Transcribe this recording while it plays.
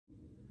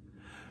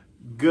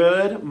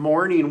Good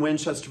morning,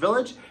 Winchester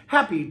Village.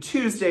 Happy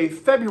Tuesday,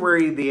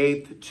 February the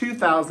 8th,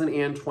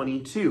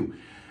 2022.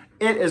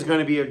 It is going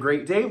to be a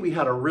great day. We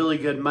had a really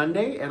good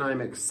Monday, and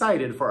I'm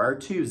excited for our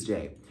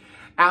Tuesday.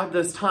 At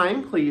this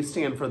time, please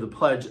stand for the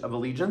Pledge of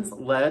Allegiance,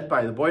 led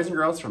by the boys and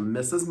girls from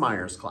Mrs.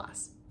 Meyer's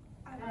class.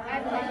 I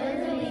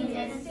pledge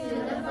allegiance to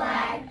the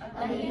flag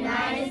of the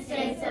United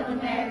States of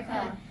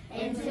America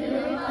and to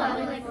the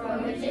republic for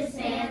which it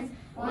stands,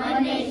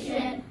 one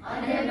nation,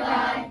 under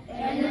God,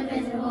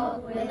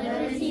 indivisible, with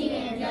liberty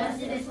and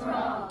justice for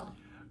all.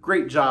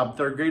 Great job,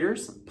 third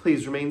graders.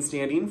 Please remain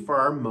standing for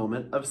our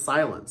moment of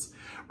silence.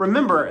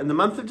 Remember, in the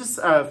month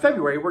of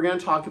February, we're going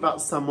to talk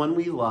about someone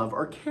we love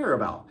or care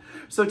about.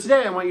 So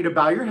today, I want you to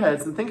bow your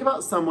heads and think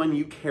about someone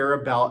you care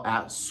about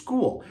at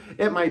school.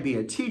 It might be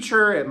a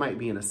teacher, it might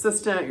be an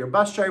assistant, your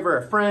bus driver,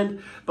 a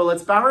friend, but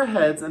let's bow our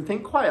heads and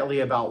think quietly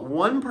about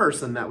one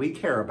person that we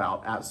care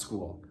about at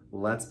school.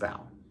 Let's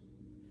bow.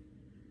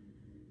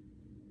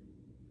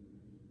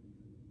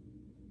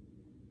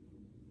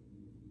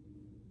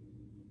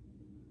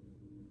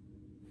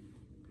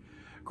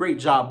 Great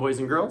job, boys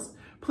and girls.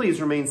 Please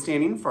remain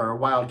standing for our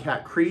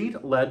Wildcat Creed,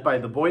 led by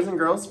the boys and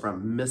girls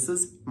from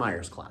Mrs.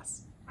 Meyer's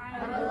class. I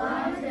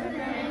belong to the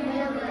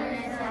family of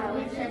learners at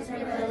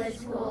Winchester Village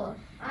School.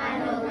 I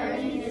know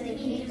learning is the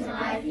key to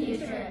my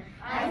future.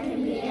 I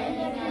can be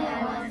anything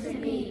I want to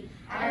be.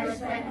 I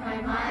respect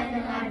my mind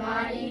and my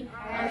body.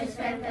 I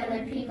respect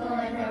other people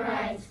and their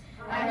rights.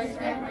 I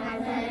respect my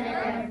planet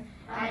Earth.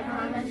 I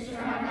promise to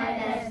try my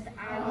best.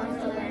 I want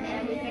to learn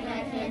everything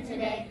I can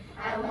today.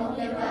 I won't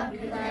give up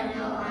because I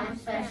know I'm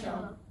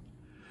special.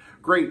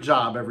 Great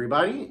job,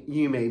 everybody.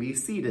 You may be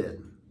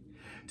seated.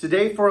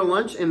 Today for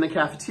lunch in the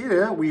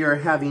cafeteria, we are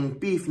having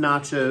beef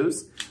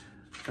nachos.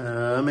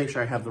 Make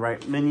sure I have the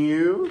right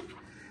menu.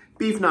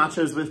 Beef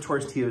nachos with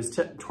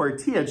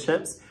tortilla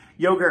chips,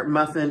 yogurt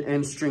muffin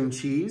and string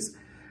cheese,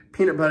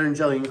 peanut butter and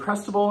jelly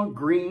Uncrustable,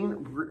 green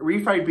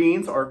refried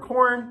beans or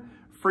corn,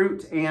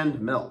 fruit, and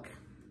milk.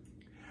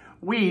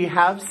 We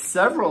have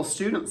several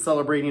students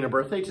celebrating a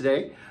birthday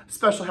today.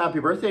 Special happy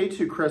birthday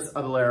to Chris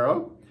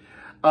Avalero.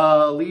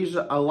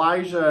 Alasia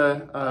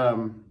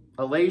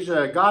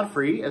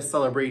Godfrey is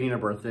celebrating a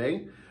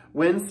birthday.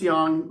 Wen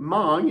Xiang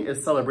Mong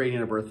is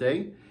celebrating a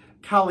birthday.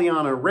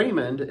 Kaliana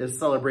Raymond is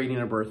celebrating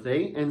a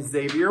birthday. And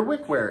Xavier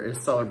Wickware is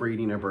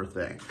celebrating a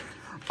birthday.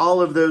 All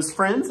of those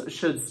friends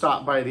should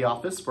stop by the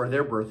office for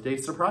their birthday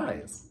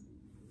surprise.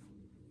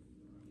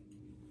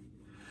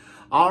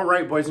 All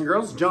right, boys and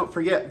girls, don't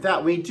forget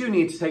that we do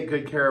need to take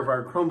good care of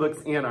our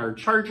Chromebooks and our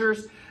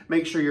chargers.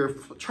 Make sure you're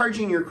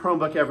charging your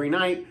Chromebook every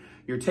night.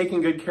 You're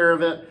taking good care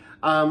of it.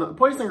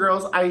 Boys and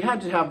girls, I had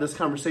to have this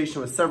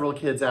conversation with several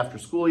kids after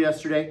school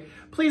yesterday.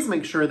 Please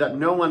make sure that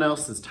no one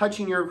else is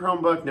touching your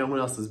Chromebook, no one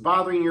else is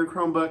bothering your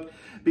Chromebook,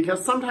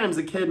 because sometimes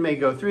a kid may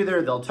go through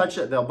there, they'll touch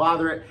it, they'll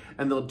bother it,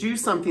 and they'll do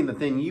something that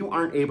then you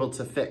aren't able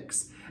to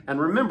fix. And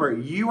remember,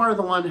 you are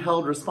the one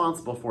held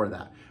responsible for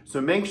that.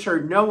 So make sure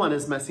no one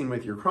is messing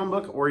with your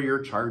Chromebook or your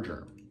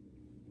charger.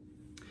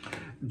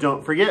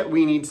 Don't forget,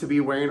 we need to be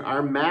wearing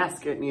our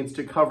mask. It needs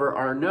to cover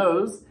our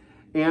nose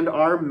and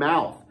our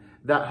mouth.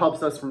 That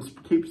helps us from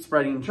keep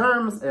spreading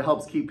germs. It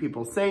helps keep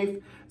people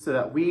safe so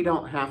that we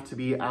don't have to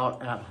be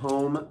out at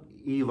home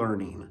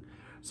e-learning.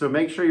 So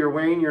make sure you're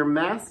wearing your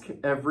mask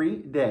every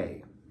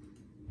day.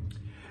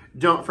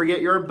 Don't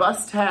forget your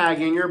bus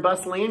tag and your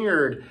bus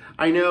lanyard.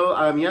 I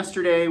know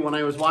yesterday when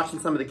I was watching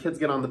some of the kids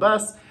get on the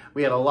bus,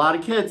 we had a lot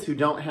of kids who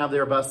don't have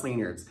their bus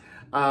lanyards.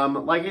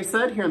 Like I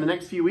said, here in the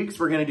next few weeks,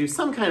 we're going to do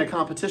some kind of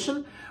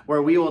competition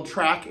where we will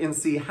track and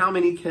see how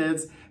many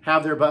kids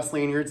have their bus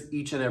lanyards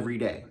each and every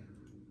day.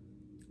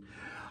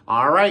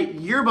 All right,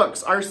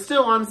 yearbooks are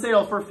still on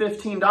sale for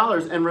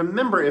 $15. And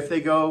remember, if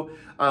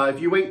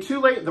you wait too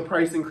late, the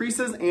price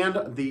increases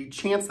and the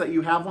chance that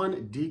you have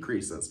one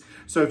decreases.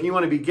 So if you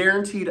want to be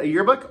guaranteed a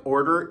yearbook,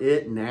 order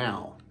it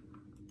now.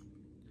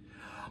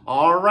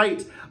 All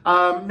right,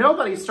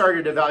 nobody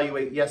started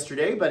Evaluate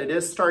yesterday, but it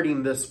is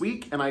starting this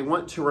week. And I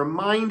want to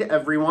remind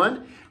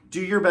everyone,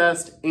 do your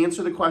best,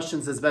 answer the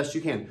questions as best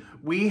you can.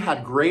 We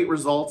had great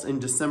results in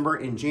December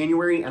and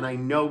January, and I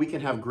know we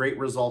can have great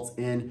results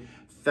in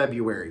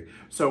February.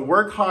 So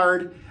work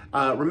hard.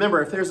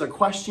 Remember, if there's a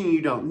question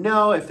you don't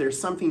know, if there's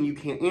something you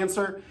can't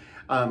answer,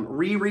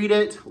 reread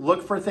it,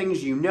 look for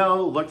things you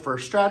know, look for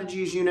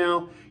strategies you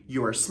know.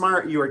 You are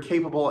smart, you are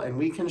capable, and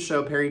we can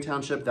show Perry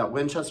Township that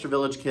Winchester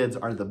Village kids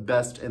are the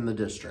best in the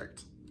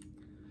district.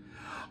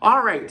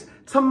 All right,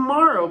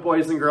 tomorrow,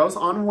 boys and girls,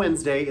 on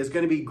Wednesday is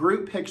going to be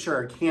Group Picture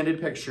or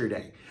Candid Picture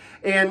Day.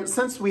 And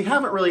since we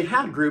haven't really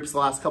had groups the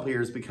last couple of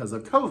years because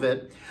of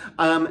COVID,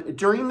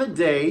 during the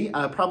day,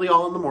 probably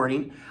all in the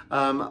morning,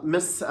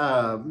 Miss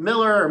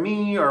Miller or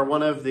me or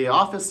one of the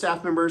office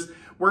staff members,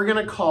 we're going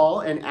to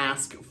call and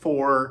ask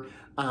for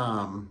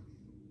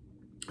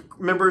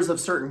members of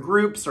certain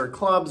groups or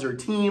clubs or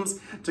teams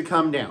to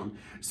come down.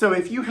 So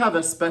if you have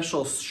a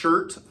special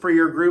shirt for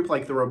your group,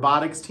 like the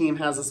robotics team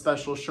has a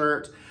special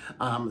shirt,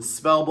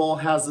 Spell Bowl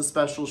has a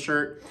special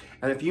shirt.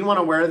 And if you want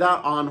to wear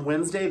that on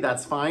Wednesday,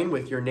 that's fine.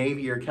 With your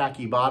navy or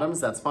khaki bottoms,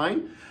 that's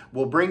fine.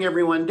 We'll bring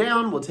everyone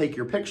down, we'll take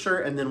your picture,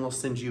 and then we'll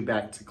send you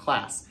back to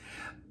class.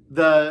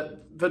 The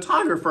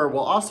photographer will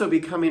also be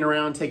coming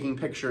around taking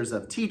pictures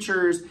of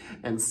teachers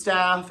and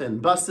staff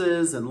and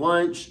buses and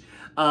lunch.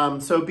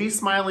 So be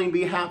smiling,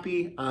 be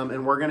happy,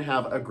 and we're gonna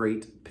have a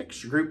great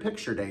group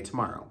picture day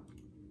tomorrow.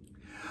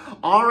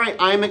 All right,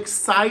 I'm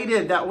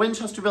excited that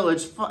Winchester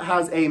Village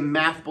has a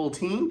Math Bowl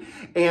team,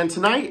 and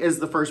tonight is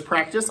the first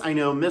practice. I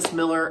know Mr.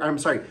 Miller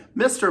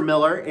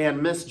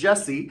and Miss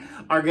Jessie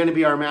are gonna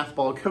be our Math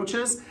Bowl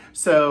coaches.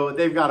 So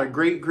they've got a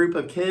great group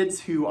of kids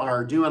who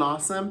are doing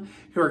awesome,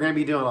 who are gonna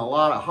be doing a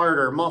lot of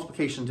harder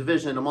multiplication,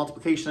 division, and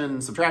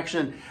multiplication,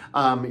 subtraction.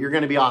 You're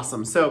gonna be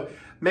awesome. So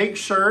make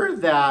sure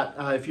that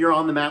if you're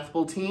on the Math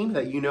Bowl team,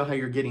 that you know how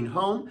you're getting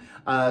home,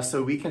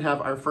 so we can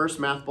have our first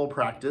Math Bowl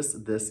practice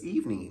this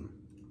evening.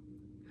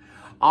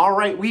 All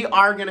right, we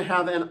are gonna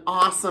have an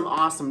awesome,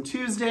 awesome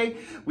Tuesday.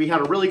 We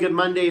had a really good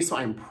Monday, so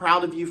I'm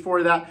proud of you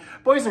for that.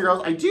 Boys and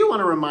girls, I do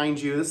wanna remind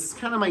you, this is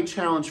kind of my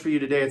challenge for you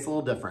today. It's a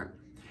little different.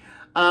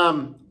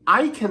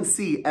 I can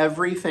see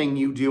everything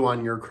you do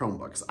on your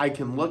Chromebooks. I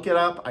can look it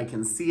up, I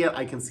can see it,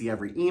 I can see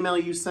every email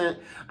you sent,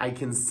 I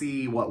can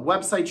see what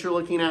websites you're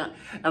looking at.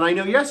 And I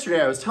know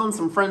yesterday I was telling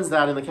some friends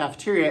that in the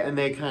cafeteria and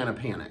they kind of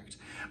panicked,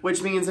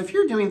 which means if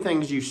you're doing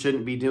things you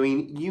shouldn't be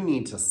doing, you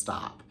need to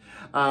stop.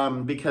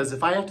 Because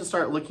if I have to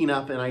start looking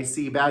up and I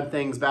see bad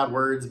things, bad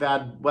words,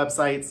 bad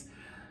websites,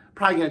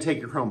 probably gonna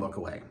take your Chromebook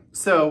away.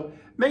 So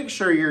make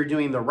sure you're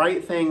doing the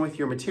right thing with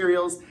your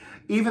materials.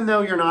 Even though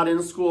you're not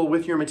in school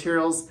with your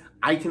materials,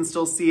 I can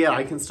still see it,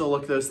 I can still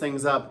look those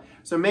things up.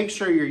 So make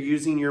sure you're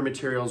using your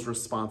materials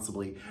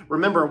responsibly.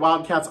 Remember,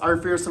 Wildcats are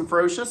fierce and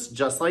ferocious,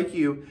 just like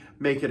you.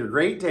 Make it a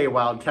great day,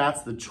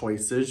 Wildcats. The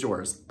choice is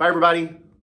yours. Bye, everybody.